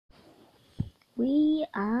We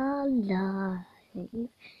are live.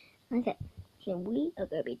 Okay, so we are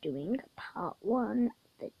going to be doing part 1 of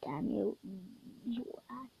the Daniel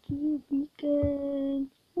Wakey weekend.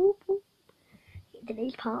 Whoop, whoop.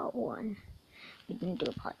 Today's part 1. We didn't do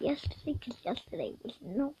a part yesterday because yesterday was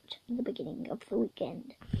not the beginning of the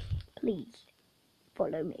weekend. Please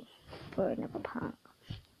follow me for another part.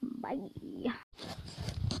 Bye.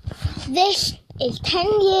 This is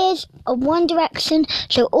 10 years of One Direction,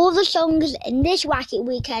 so all the songs in this Wacky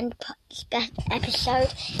Weekend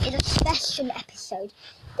episode is a special episode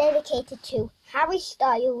dedicated to Harry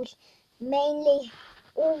Styles, mainly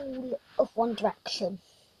all of One Direction.